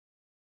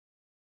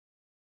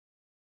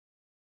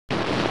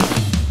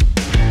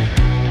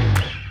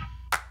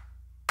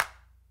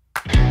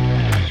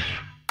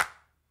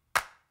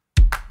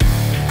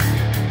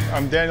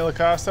I'm Daniel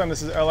Acosta, and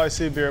this is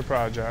LIC Beer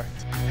Project.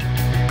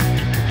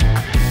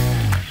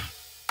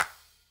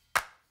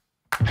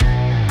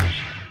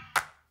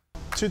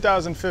 In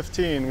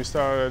 2015, we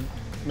started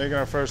making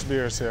our first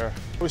beers here.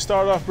 We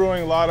started off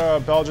brewing a lot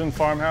of Belgian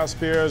farmhouse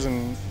beers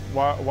and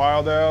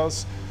wild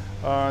ales.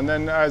 And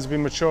then as we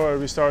matured,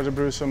 we started to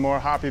brew some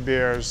more hoppy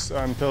beers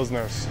and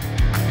pilsners.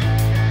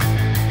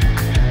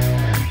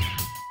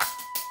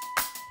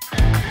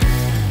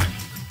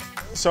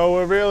 So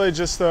we're really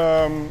just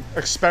an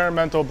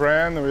experimental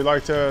brand, and we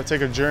like to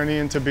take a journey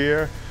into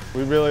beer.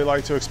 We really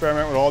like to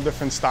experiment with all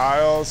different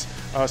styles,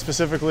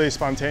 specifically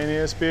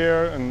spontaneous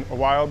beer and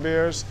wild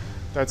beers.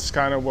 That's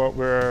kind of what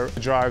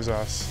drives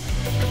us.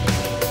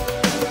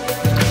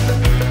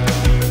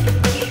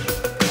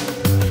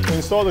 We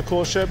installed a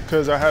cool ship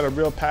because I had a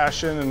real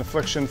passion and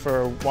affliction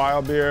for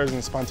wild beers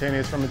and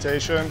spontaneous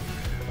fermentation.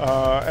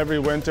 Every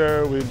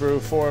winter we brew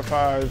 4 or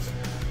 5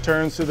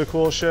 turns through the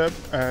cool ship,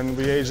 and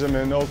we age them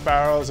in oak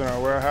barrels in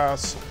our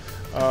warehouse,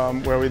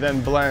 where we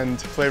then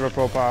blend flavor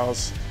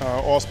profiles,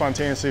 all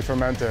spontaneously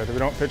fermented. We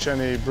don't pitch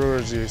any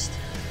brewer's yeast.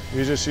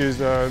 We just use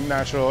the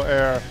natural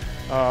air,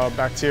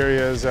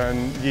 bacteria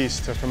and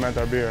yeast to ferment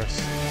our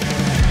beers.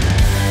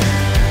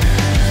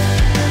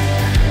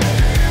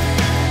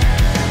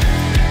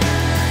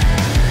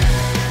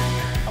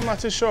 I'm not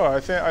too sure. I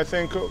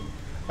think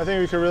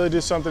we could really do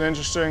something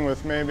interesting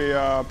with maybe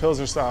a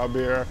Pilsner style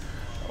beer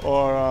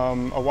or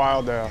a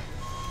wild ale.